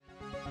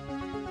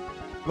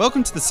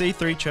Welcome to the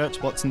C3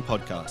 Church Watson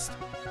podcast.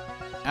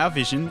 Our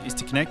vision is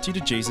to connect you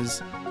to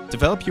Jesus,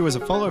 develop you as a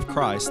follower of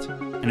Christ,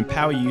 and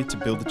empower you to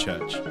build the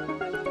church.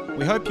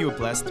 We hope you are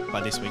blessed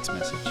by this week's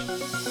message.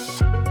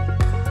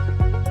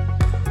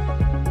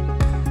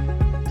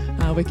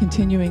 We're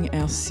continuing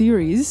our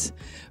series,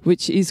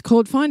 which is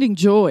called Finding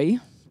Joy,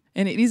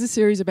 and it is a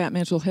series about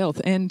mental health.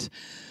 And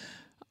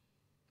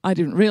I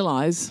didn't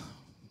realise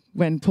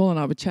when Paul and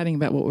I were chatting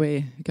about what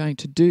we're going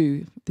to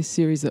do, this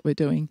series that we're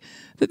doing,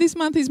 that this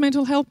month is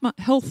Mental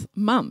Health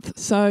Month.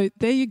 So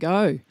there you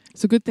go.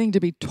 It's a good thing to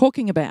be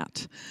talking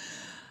about.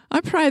 I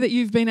pray that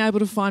you've been able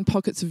to find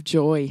pockets of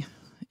joy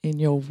in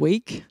your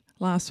week,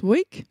 last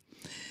week.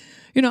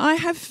 You know, I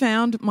have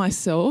found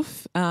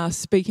myself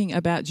speaking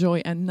about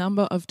joy a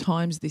number of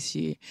times this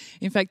year.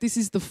 In fact, this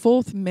is the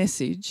fourth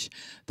message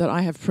that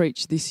I have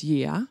preached this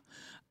year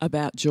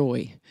about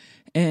joy.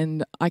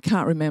 And I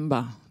can't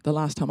remember the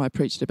last time I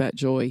preached about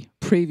joy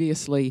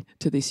previously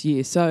to this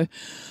year. So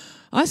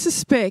I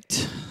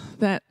suspect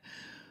that,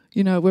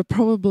 you know, we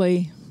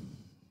probably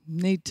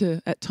need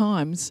to, at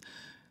times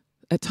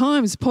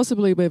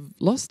possibly we've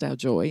lost our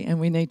joy and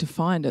we need to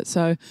find it.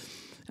 So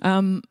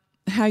how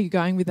are you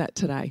going with that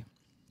today?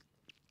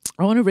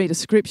 I want to read a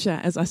scripture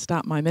as I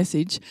start my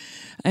message,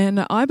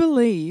 and I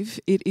believe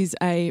it is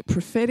a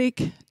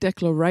prophetic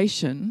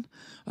declaration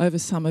over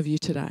some of you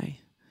today.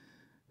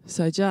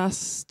 So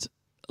just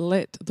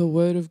let the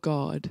word of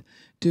God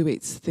do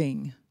its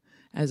thing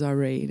as I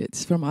read.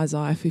 It's from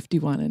Isaiah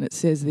 51, and it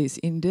says this: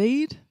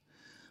 "Indeed,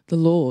 the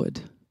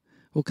Lord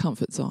will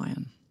comfort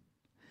Zion.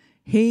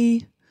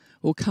 He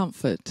will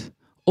comfort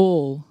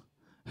all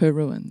her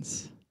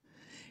ruins.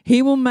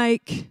 He will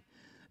make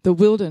the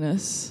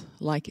wilderness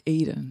like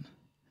Eden,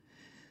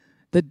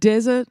 the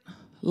desert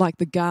like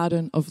the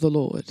garden of the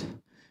Lord.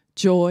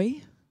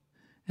 Joy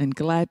and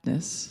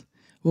gladness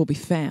will be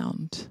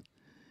found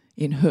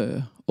in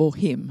her," or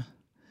him,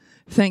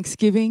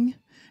 "thanksgiving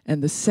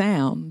and the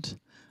sound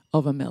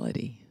of a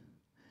melody."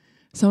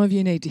 Some of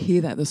you need to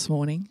hear that this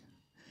morning.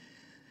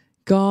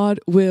 God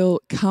will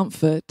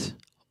comfort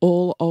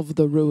all of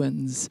the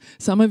ruins.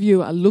 Some of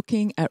you are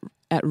looking at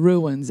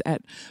ruins,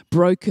 at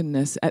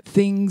brokenness, at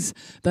things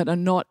that are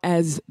not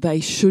as they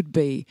should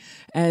be,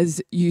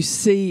 as you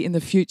see in the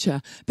future.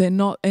 They're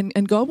not,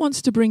 and God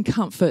wants to bring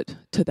comfort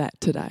to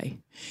that today.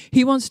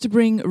 He wants to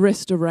bring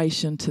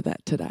restoration to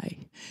that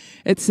today.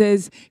 It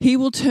says he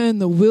will turn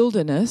the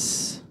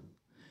wilderness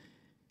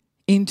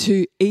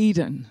into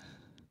Eden.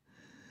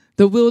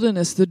 The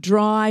wilderness, the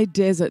dry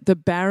desert, the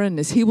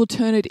barrenness, he will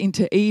turn it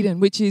into Eden,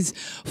 which is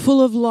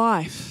full of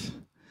life,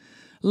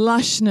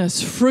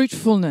 lushness,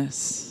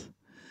 fruitfulness.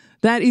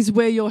 That is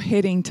where you're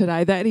heading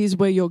today. That is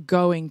where you're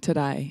going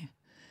today.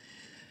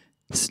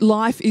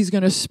 Life is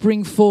going to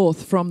spring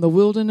forth from the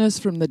wilderness,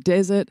 from the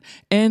desert,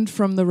 and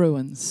from the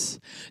ruins.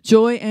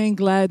 Joy and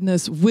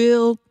gladness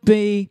will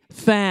be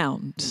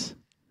found.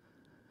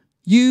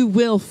 You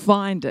will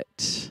find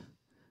it.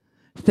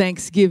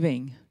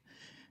 Thanksgiving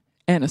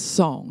and a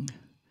song,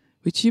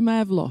 which you may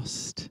have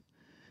lost.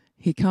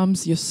 Here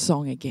comes your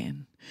song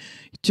again.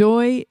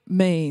 Joy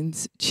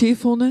means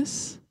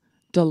cheerfulness,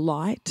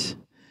 delight,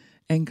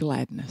 and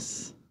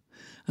gladness.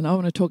 And I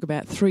want to talk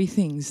about three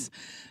things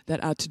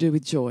that are to do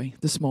with joy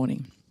this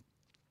morning.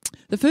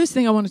 The first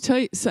thing I want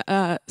to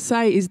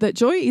say is that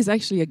joy is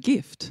actually a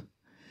gift.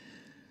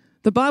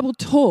 The Bible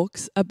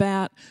talks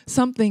about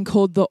something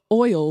called the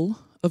oil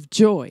of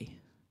joy.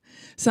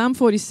 Psalm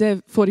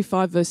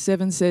 45 verse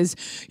 7 says,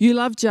 "You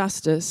love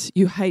justice,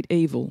 you hate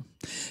evil.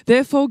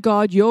 Therefore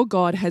God, your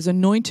God, has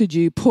anointed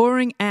you,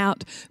 pouring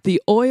out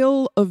the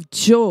oil of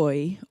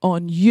joy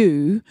on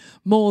you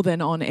more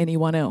than on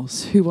anyone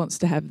else." Who wants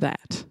to have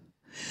that?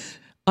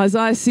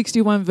 Isaiah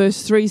 61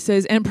 verse 3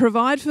 says, "And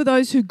provide for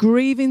those who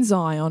grieve in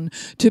Zion,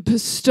 to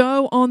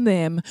bestow on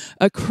them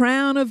a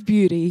crown of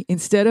beauty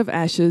instead of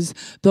ashes,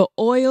 the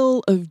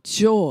oil of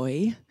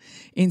joy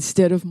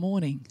instead of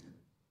mourning."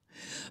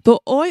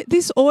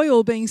 This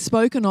oil being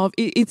spoken of,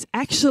 it's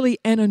actually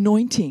an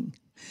anointing.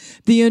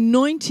 The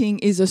anointing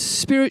is a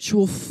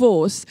spiritual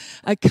force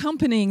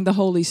accompanying the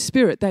Holy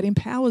Spirit that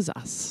empowers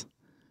us.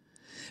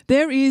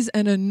 There is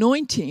an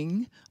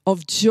anointing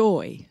of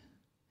joy.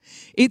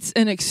 It's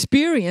an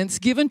experience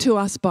given to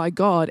us by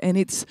God, and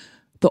it's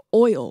the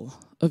oil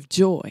of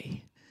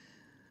joy.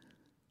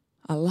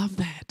 I love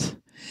that.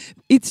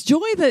 It's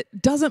joy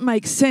that doesn't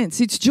make sense.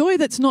 It's joy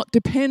that's not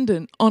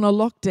dependent on a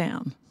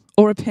lockdown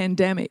or a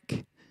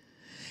pandemic.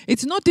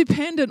 It's not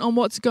dependent on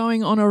what's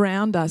going on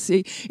around us.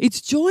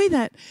 It's joy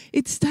that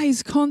it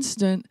stays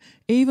constant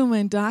even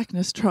when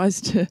darkness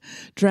tries to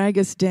drag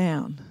us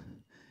down.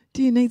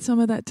 Do you need some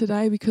of that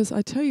today? Because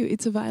I tell you,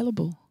 it's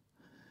available.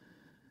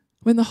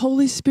 When the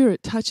Holy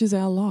Spirit touches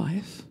our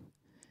life,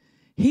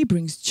 he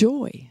brings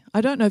joy.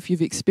 I don't know if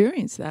you've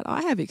experienced that.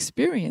 I have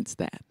experienced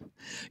that.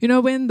 You know,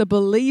 when the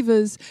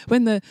believers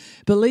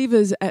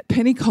at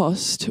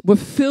Pentecost were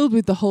filled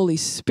with the Holy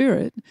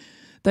Spirit,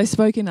 they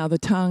spoke in other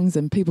tongues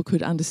and people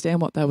could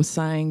understand what they were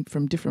saying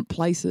from different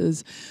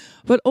places.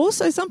 But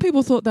also some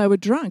people thought they were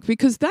drunk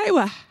because they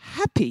were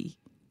happy.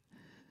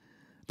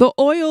 The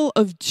oil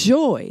of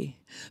joy.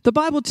 The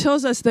Bible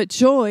tells us that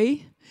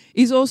joy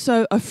is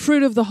also a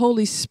fruit of the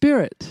Holy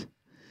Spirit.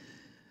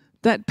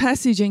 That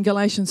passage in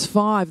Galatians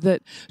 5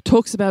 that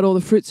talks about all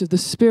the fruits of the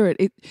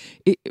Spirit,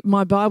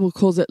 my Bible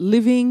calls it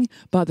living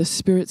by the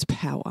Spirit's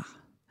power.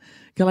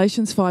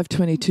 Galatians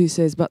 5:22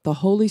 says, but the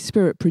Holy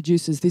Spirit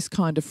produces this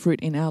kind of fruit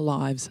in our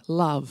lives: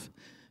 love,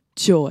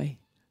 joy,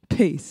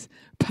 peace,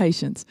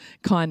 patience,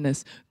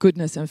 kindness,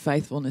 goodness, and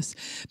faithfulness.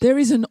 There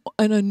is an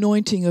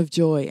anointing of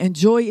joy, and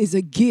joy is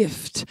a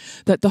gift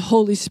that the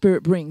Holy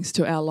Spirit brings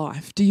to our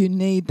life. Do you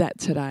need that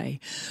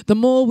today? The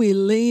more we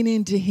lean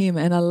into Him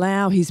and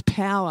allow His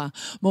power,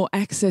 more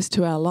access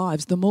to our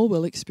lives, the more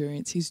we'll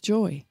experience His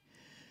joy,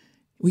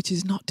 which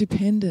is not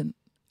dependent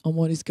on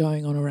what is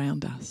going on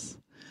around us.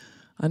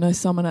 I know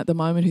someone at the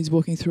moment who's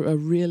walking through a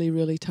really,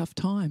 really tough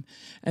time,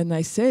 and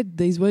they said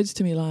these words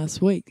to me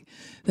last week.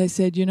 They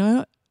said, you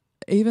know,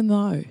 even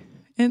though,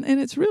 and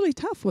it's really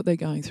tough what they're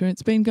going through, and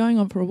it's been going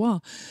on for a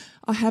while,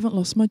 I haven't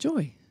lost my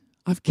joy.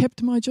 I've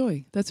kept my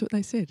joy. That's what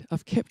they said.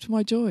 I've kept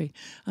my joy.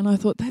 And I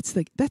thought that's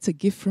a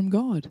gift from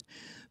God.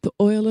 The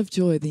oil of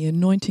joy, the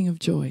anointing of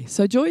joy.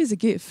 So joy is a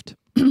gift.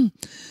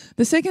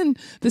 The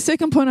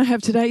second point I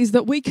have today is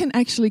that we can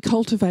actually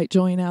cultivate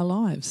joy in our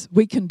lives.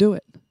 We can do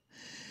it.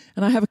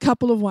 And I have a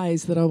couple of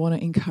ways that I want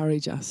to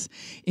encourage us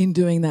in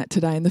doing that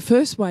today. And the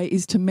first way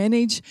is to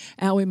manage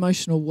our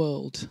emotional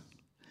world.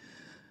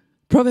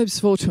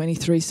 Proverbs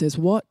 4:23 says,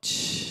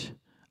 watch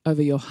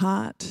over your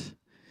heart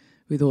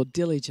with all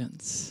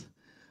diligence,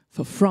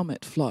 for from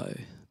it flow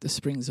the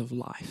springs of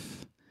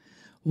life.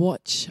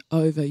 Watch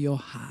over your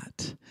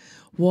heart.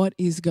 What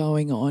is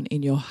going on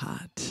in your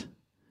heart?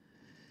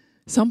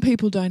 Some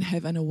people don't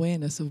have an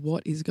awareness of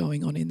what is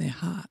going on in their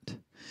heart,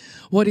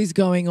 what is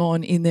going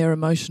on in their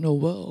emotional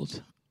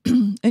world.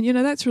 And you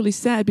know, that's really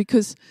sad,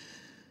 because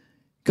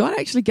God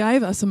actually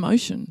gave us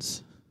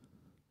emotions.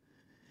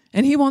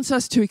 And He wants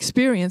us to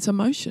experience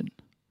emotion.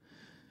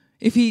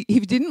 If he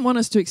didn't want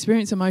us to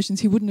experience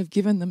emotions, He wouldn't have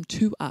given them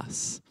to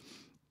us.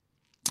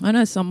 I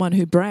know someone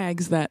who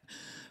brags that,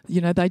 you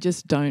know, they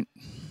don't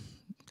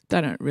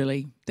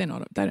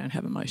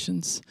have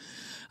emotions.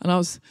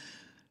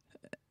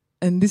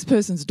 And this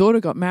person's daughter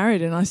got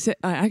married, and I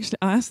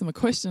asked them a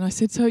question. I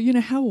said, so, you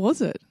know, how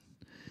was it?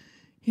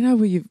 You know,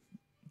 were you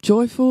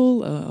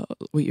joyful?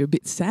 Were you a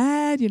bit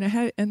sad? You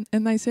know, and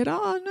they said,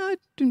 oh, no, I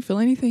didn't feel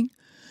anything.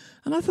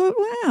 And I thought,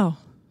 wow,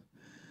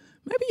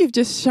 maybe you've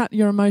just shut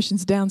your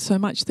emotions down so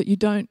much that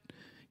you're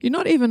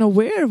not even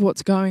aware of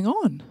what's going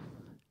on.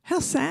 How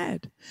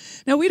sad.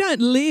 Now, we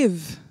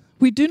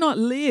do not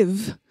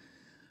live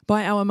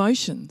by our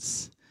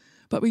emotions,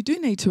 but we do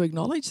need to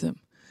acknowledge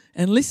them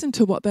and listen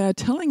to what they are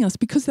telling us,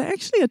 because they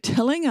actually are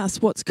telling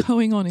us what's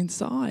going on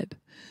inside.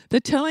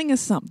 They're telling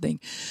us something.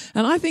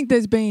 And I think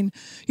there's been,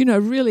 you know,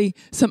 really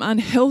some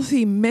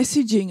unhealthy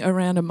messaging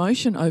around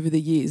emotion over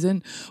the years.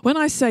 And when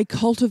I say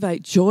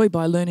cultivate joy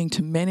by learning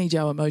to manage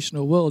our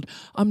emotional world,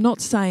 I'm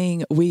not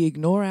saying we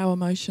ignore our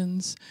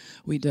emotions,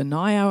 we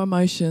deny our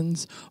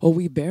emotions, or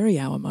we bury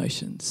our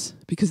emotions,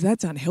 because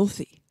that's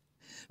unhealthy.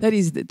 That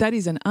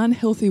is an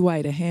unhealthy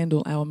way to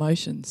handle our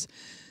emotions.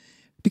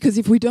 Because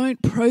if we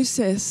don't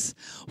process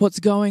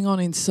what's going on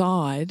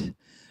inside,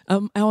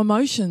 our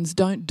emotions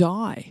don't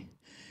die.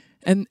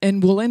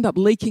 And we'll end up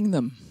leaking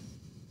them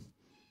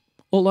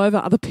all over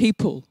other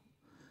people.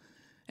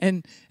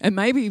 And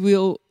maybe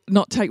we'll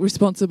not take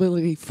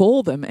responsibility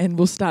for them, and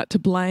we'll start to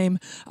blame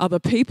other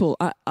people.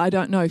 I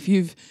don't know if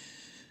you've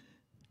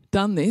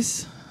done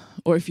this,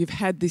 or if you've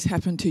had this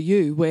happen to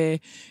you, where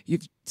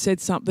you've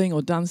said something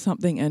or done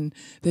something and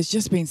there's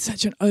just been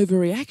such an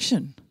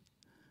overreaction.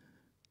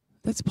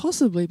 That's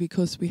possibly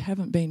because we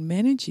haven't been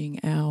managing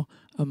our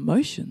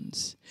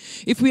emotions.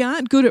 If we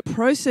aren't good at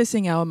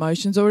processing our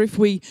emotions, or if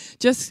we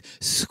just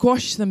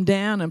squash them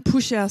down and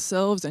push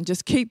ourselves and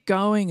just keep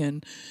going,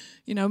 and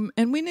you know,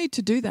 and we need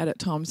to do that at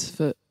times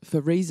for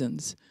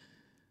reasons,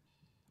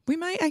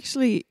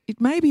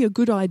 it may be a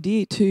good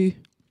idea to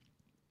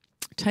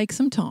take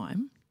some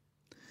time,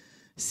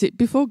 sit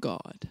before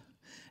God,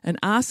 and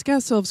ask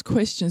ourselves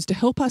questions to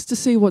help us to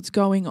see what's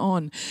going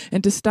on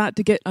and to start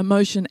to get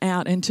emotion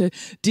out and to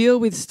deal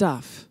with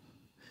stuff.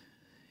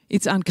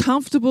 It's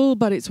uncomfortable,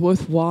 but it's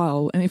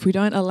worthwhile. And if we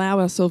don't allow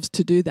ourselves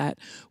to do that,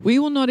 we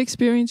will not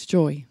experience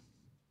joy.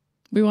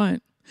 We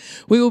won't.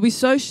 We will be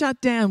so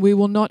shut down, we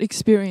will not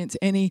experience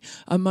any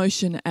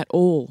emotion at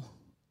all.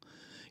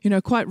 You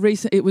know, quite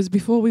recent, it was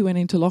before we went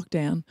into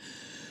lockdown,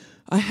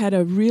 I had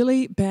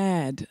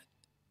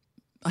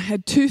I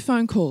had 2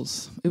 phone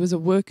calls. It was a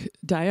work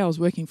day. I was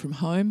working from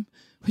home,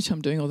 which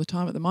I'm doing all the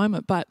time at the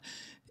moment, but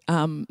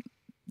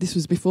this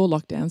was before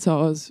lockdown, so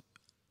I was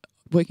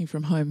working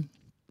from home,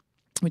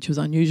 which was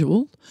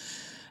unusual.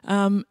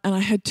 And I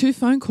had 2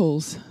 phone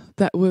calls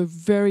that were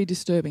very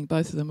disturbing.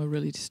 Both of them were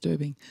really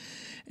disturbing.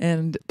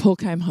 And Paul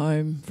came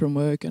home from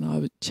work, and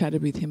I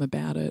chatted with him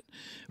about it,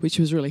 which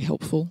was really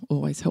helpful,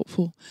 always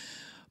helpful.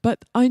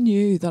 But I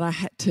knew that I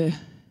had to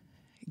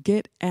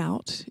get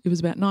out. It was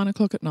about 9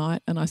 o'clock at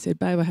night, and I said,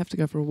 babe, I have to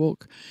go for a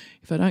walk.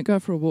 If I don't go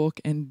for a walk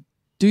and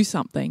do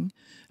something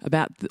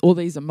about all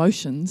these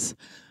emotions,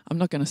 I'm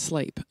not going to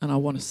sleep, and I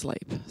want to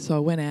sleep. So I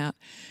went out,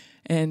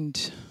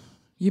 and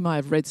you might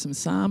have read some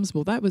Psalms.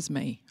 Well, that was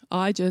me.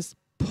 I just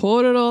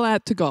poured it all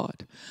out to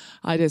God.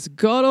 I just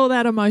got all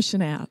that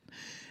emotion out.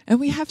 And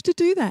we have to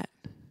do that.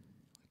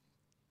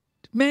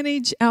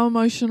 Manage our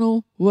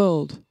emotional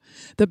world.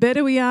 The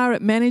better we are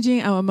at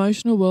managing our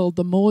emotional world,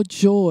 the more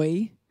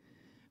joy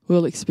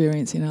we'll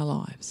experience in our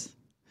lives.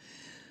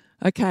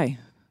 Okay.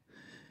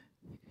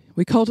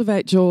 We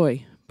cultivate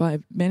joy by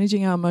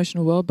managing our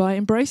emotional world, by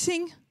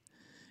embracing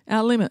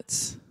our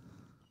limits.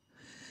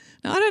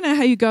 Now, I don't know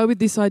how you go with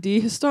this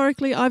idea.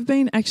 Historically, I've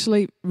been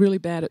actually really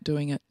bad at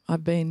doing it.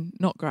 I've been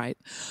not great.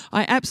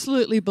 I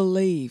absolutely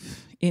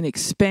believe in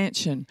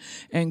expansion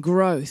and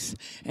growth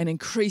and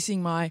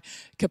increasing my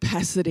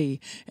capacity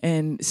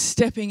and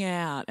stepping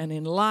out and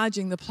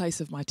enlarging the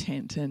place of my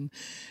tent.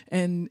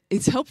 And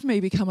it's helped me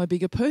become a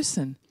bigger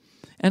person.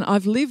 And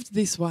I've lived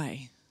this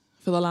way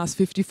for the last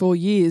 54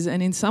 years.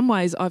 And in some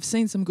ways, I've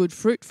seen some good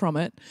fruit from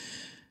it.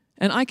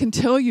 And I can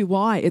tell you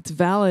why it's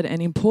valid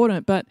and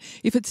important, but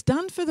if it's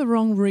done for the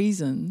wrong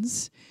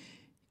reasons,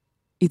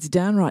 it's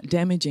downright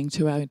damaging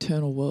to our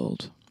internal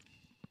world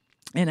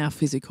and our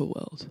physical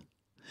world.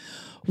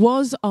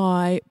 Was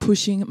I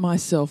pushing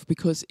myself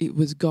because it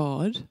was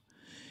God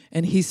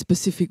and His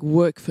specific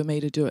work for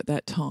me to do at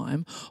that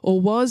time, or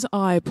was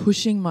I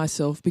pushing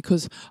myself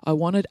because I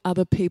wanted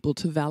other people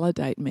to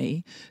validate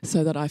me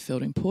so that I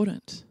felt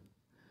important?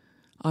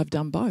 I've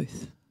done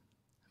both.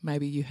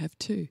 Maybe you have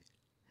too.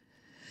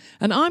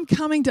 And I'm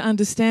coming to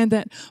understand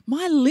that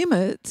my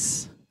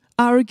limits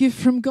are a gift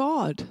from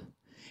God.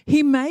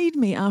 He made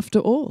me after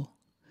all.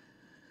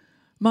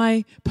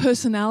 My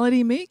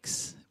personality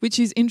mix, which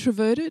is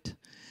introverted,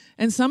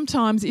 and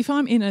sometimes if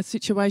I'm in a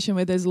situation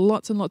where there's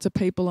lots and lots of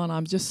people and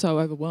I'm just so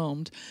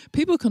overwhelmed,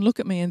 people can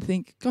look at me and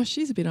think, gosh,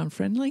 she's a bit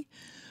unfriendly.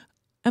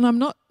 And I'm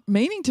not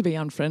meaning to be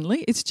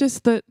unfriendly. It's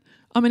just that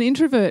I'm an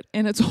introvert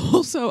and it's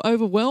also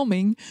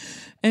overwhelming,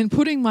 and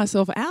putting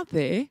myself out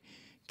there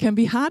can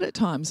be hard at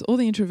times. All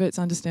the introverts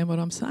understand what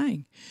I'm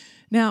saying.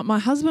 Now, my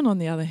husband, on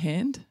the other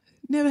hand,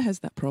 never has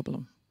that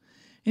problem.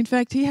 In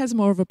fact, he has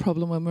more of a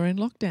problem when we're in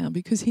lockdown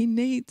because he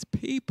needs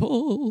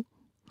people.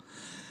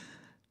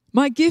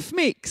 My gift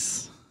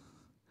mix.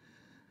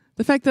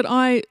 The fact that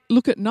I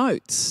look at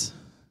notes.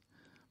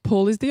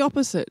 Paul is the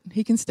opposite.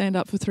 He can stand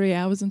up for 3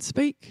 hours and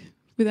speak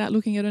without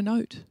looking at a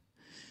note.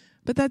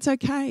 But that's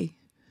okay.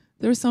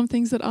 There are some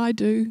things that I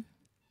do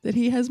that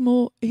he has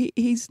more,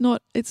 it's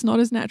not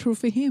as natural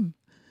for him.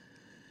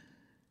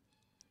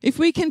 If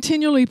we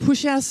continually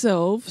push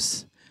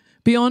ourselves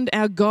beyond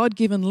our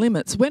God-given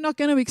limits, we're not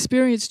going to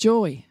experience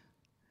joy.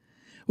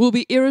 We'll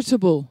be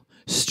irritable,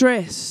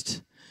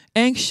 stressed,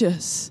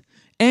 anxious,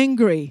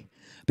 angry,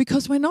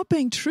 because we're not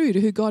being true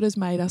to who God has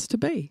made us to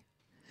be.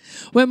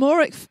 We're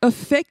more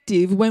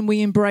effective when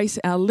we embrace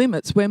our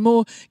limits. We're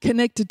more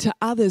connected to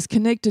others,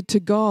 connected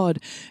to God,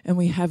 and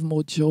we have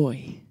more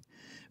joy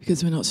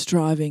because we're not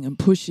striving and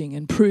pushing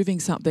and proving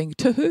something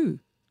to who,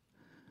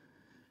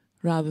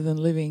 rather than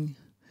living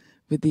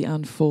with the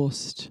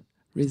unforced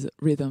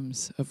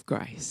rhythms of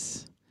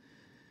grace.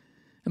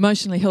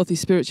 Emotionally Healthy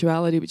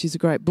Spirituality, which is a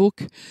great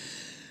book.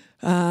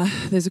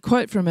 There's a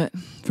quote from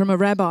a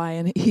rabbi,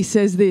 and he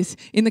says this: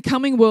 "In the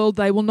coming world,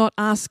 they will not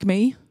ask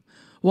me,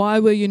 'Why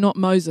were you not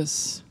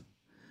Moses?'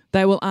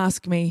 They will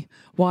ask me,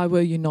 'Why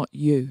were you not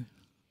you?'"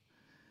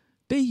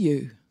 Be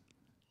you.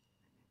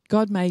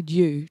 God made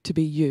you to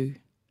be you.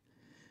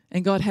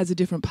 And God has a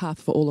different path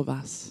for all of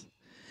us.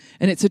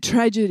 And it's a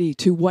tragedy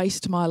to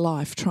waste my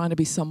life trying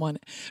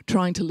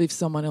to live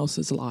someone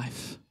else's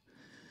life.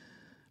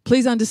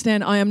 Please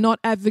understand, I am not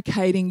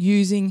advocating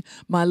using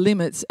my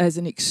limits as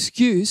an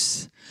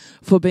excuse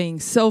for being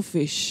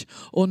selfish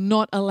or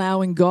not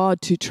allowing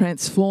God to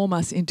transform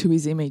us into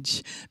His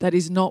image. That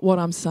is not what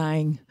I'm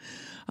saying.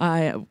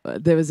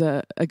 There was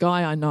a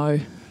guy I know,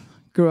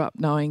 grew up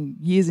knowing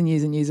years and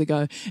years and years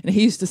ago, and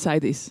he used to say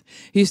this.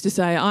 He used to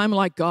say, "I'm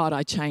like God,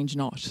 I change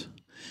not."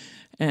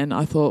 And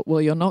I thought,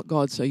 well, you're not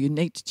God, so you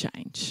need to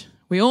change.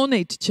 We all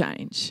need to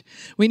change.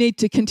 We need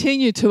to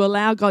continue to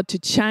allow God to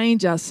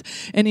change us.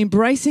 And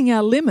embracing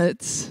our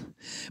limits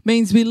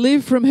means we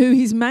live from who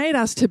He's made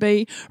us to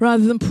be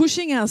rather than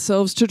pushing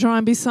ourselves to try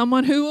and be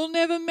someone who we're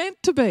never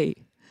meant to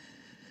be.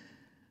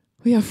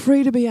 We are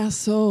free to be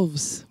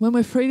ourselves. When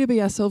we're free to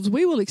be ourselves,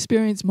 we will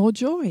experience more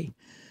joy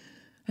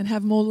and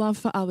have more love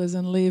for others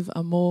and live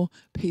a more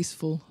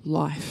peaceful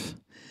life.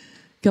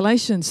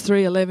 Galatians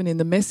 3:11 in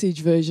the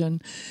Message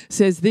version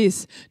says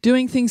this: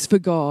 "Doing things for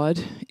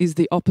God is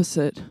the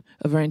opposite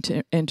of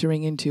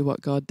entering into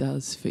what God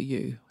does for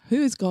you."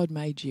 Who has God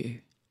made you?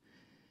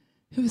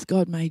 Who has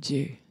God made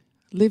you?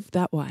 Live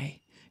that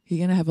way. You're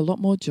going to have a lot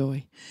more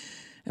joy.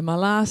 And my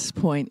last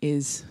point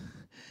is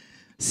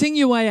sing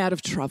your way out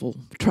of trouble.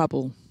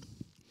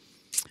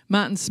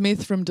 Martin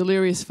Smith from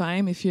Delirious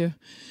fame, if you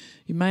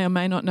may or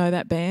may not know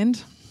that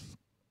band.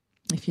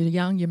 If you're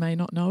young, you may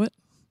not know it.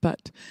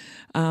 But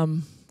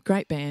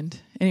great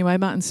band. Anyway,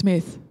 Martin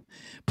Smith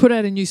put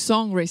out a new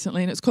song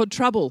recently and it's called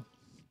Trouble.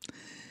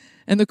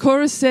 And the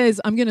chorus says,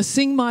 I'm going to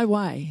sing my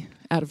way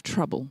out of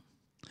trouble.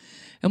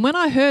 And when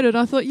I heard it,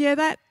 I thought, yeah,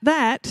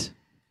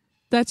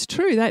 that's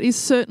true. That is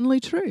certainly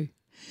true.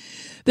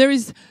 There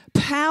is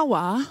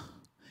power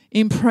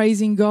in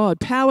praising God,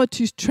 power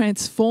to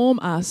transform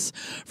us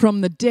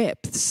from the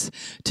depths,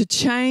 to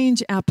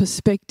change our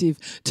perspective,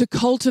 to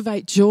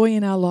cultivate joy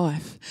in our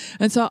life.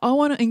 And so I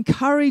want to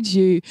encourage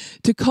you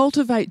to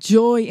cultivate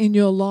joy in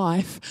your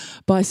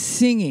life by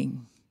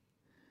singing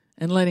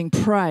and letting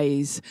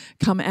praise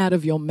come out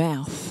of your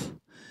mouth.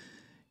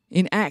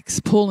 In Acts,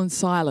 Paul and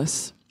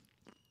Silas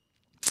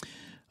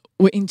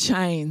were in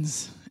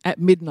chains at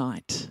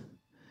midnight.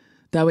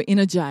 They were in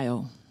a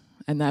jail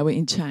and they were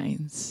in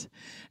chains,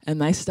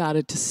 and they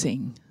started to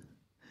sing.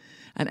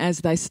 And as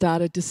they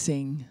started to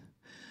sing,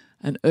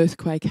 an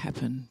earthquake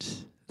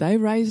happened. They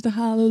raised a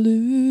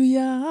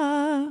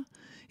hallelujah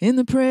in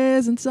the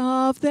presence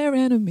of their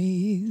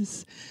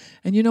enemies.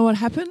 And you know what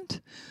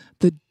happened?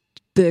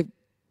 The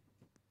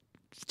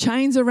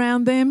chains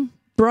around them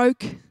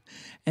broke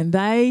and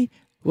they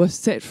were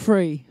set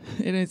free.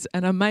 And it's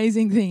an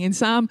amazing thing. In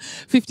Psalm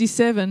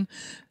 57,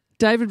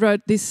 David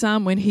wrote this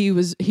psalm when he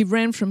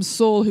ran from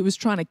Saul, who was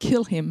trying to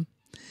kill him.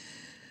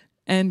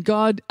 And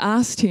God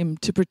asked him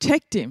to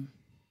protect him.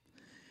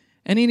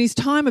 And in his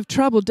time of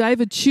trouble,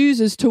 David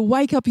chooses to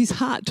wake up his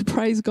heart to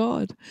praise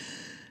God.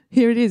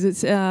 Here it is. It's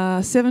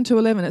 7 to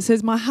 11. It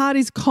says, my heart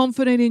is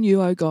confident in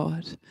you, O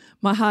God.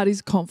 My heart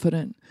is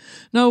confident.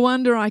 No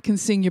wonder I can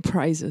sing your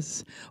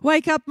praises.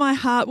 Wake up, my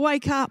heart.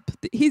 Wake up.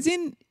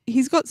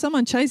 He's got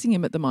someone chasing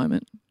him at the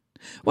moment.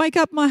 Wake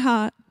up, my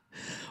heart.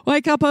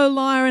 Wake up, O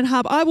lyre and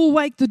harp. I will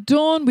wake the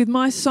dawn with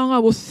my song. I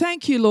will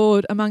thank you,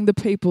 Lord, among the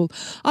people.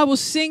 I will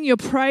sing your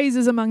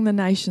praises among the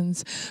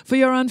nations. For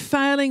your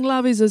unfailing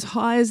love is as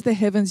high as the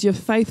heavens. Your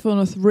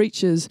faithfulness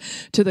reaches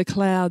to the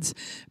clouds.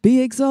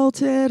 Be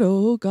exalted,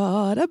 O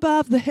God,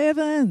 above the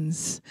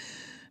heavens.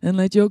 And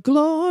let your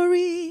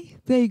glory,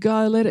 there you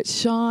go, let it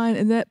shine.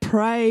 And that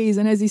praise,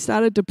 and as he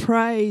started to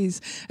praise,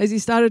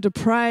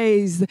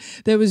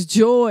 there was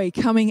joy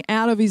coming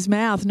out of his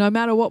mouth, no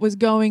matter what was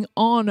going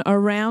on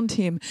around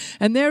him.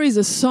 And there is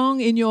a song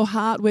in your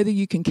heart, whether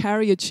you can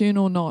carry a tune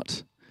or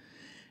not.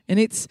 And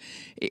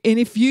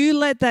if you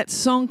let that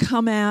song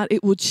come out,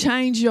 it will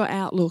change your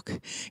outlook.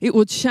 It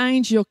will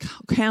change your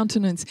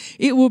countenance.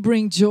 It will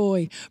bring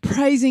joy.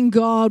 Praising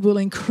God will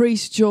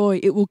increase joy.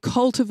 It will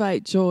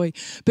cultivate joy.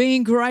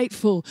 Being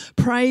grateful,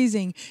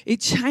 praising, it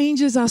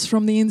changes us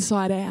from the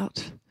inside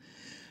out.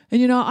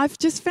 And, you know, I've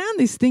just found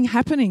this thing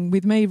happening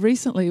with me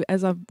recently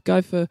as I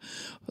go for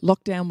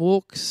lockdown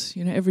walks.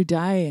 You know, every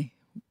day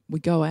we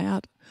go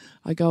out.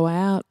 I go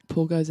out,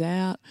 Paul goes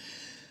out.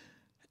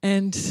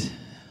 And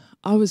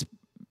I was,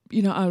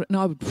 you know,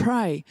 I would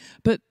pray.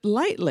 But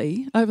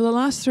lately, over the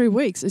last 3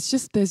 weeks, there's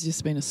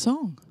just been a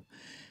song.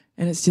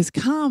 And it's just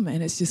come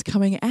and it's just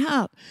coming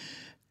out.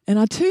 And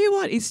I tell you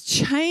what, it's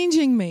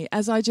changing me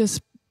as I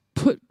just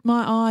put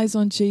my eyes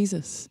on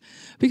Jesus.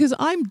 Because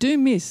I do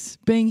miss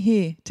being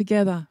here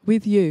together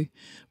with you,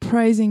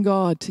 praising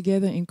God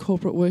together in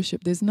corporate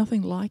worship. There's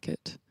nothing like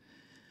it.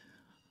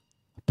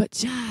 But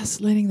just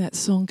letting that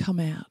song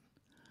come out.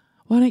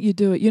 Why don't you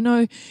do it? You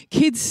know,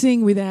 kids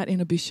sing without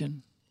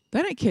inhibition.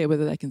 They don't care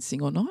whether they can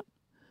sing or not.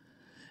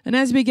 And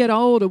as we get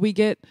older, we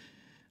get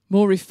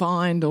more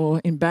refined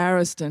or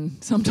embarrassed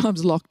and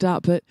sometimes locked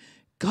up. But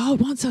God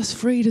wants us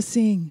free to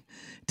sing,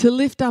 to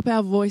lift up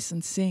our voice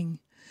and sing.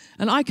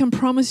 And I can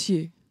promise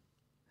you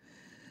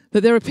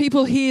that there are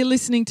people here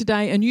listening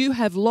today and you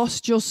have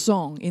lost your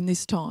song in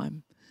this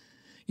time.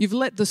 You've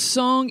let the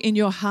song in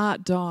your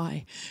heart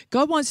die.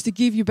 God wants to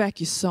give you back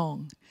your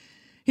song.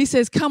 He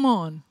says, come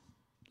on.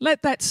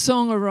 Let that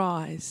song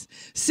arise.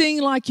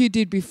 Sing like you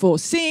did before.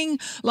 Sing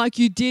like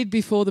you did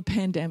before the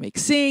pandemic.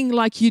 Sing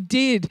like you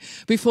did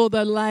before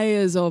the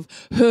layers of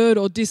hurt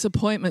or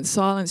disappointment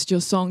silenced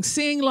your song.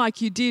 Sing like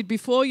you did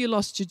before you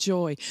lost your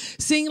joy.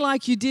 Sing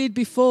like you did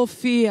before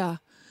fear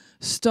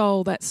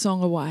stole that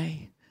song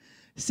away.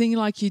 Sing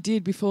like you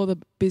did before the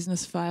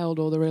business failed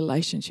or the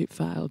relationship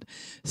failed.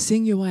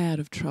 Sing your way out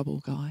of trouble,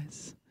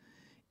 guys.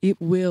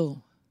 It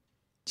will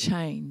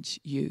change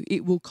you.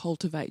 It will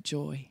cultivate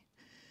joy.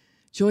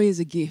 Joy is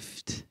a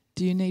gift.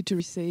 Do you need to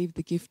receive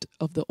the gift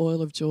of the oil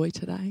of joy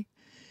today?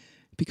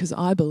 Because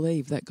I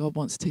believe that God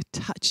wants to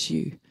touch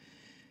you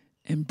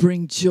and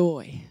bring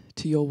joy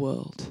to your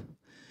world.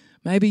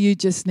 Maybe you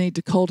just need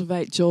to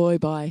cultivate joy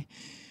by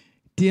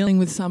dealing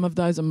with some of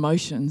those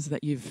emotions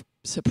that you've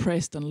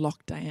suppressed and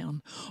locked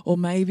down. Or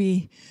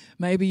maybe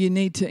you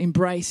need to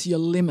embrace your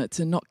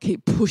limits and not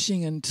keep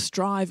pushing and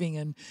striving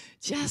and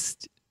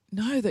just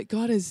know that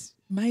God has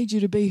made you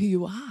to be who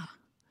you are.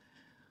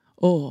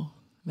 Or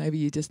maybe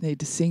you just need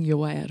to sing your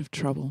way out of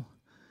trouble.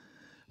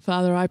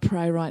 Father, I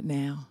pray right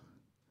now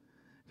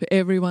for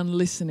everyone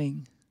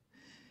listening,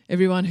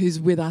 everyone who's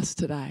with us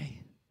today.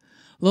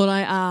 Lord,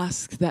 I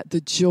ask that the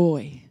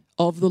joy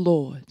of the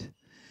Lord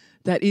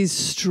that is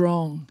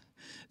strong,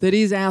 that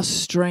is our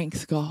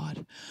strength,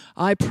 God,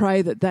 I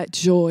pray that that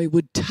joy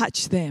would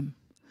touch them.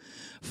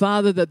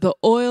 Father, that the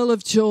oil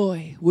of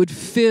joy would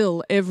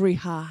fill every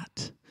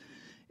heart,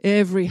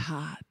 every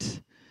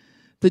heart.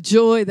 The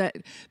joy that,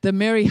 the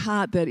merry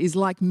heart that is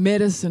like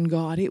medicine,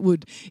 God, it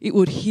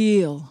would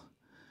heal.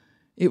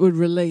 It would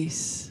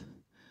release.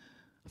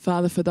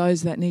 Father, for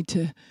those that need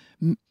to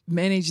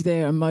manage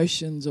their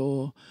emotions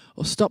or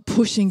stop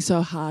pushing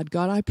so hard,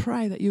 God, I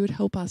pray that you would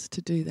help us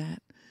to do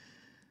that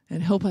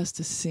and help us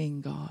to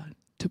sing, God,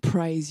 to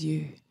praise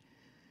you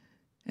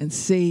and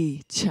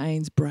see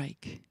chains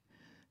break,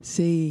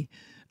 see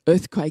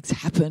earthquakes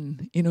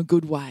happen in a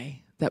good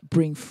way that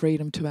bring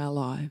freedom to our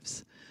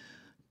lives.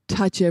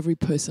 Touch every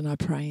person, I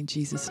pray, in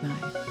Jesus' name.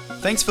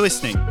 Thanks for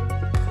listening.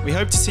 We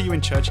hope to see you in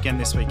church again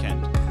this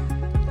weekend.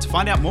 To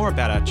find out more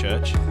about our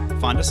church,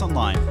 find us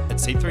online at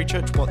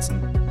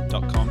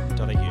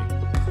c3churchwatson.com.au.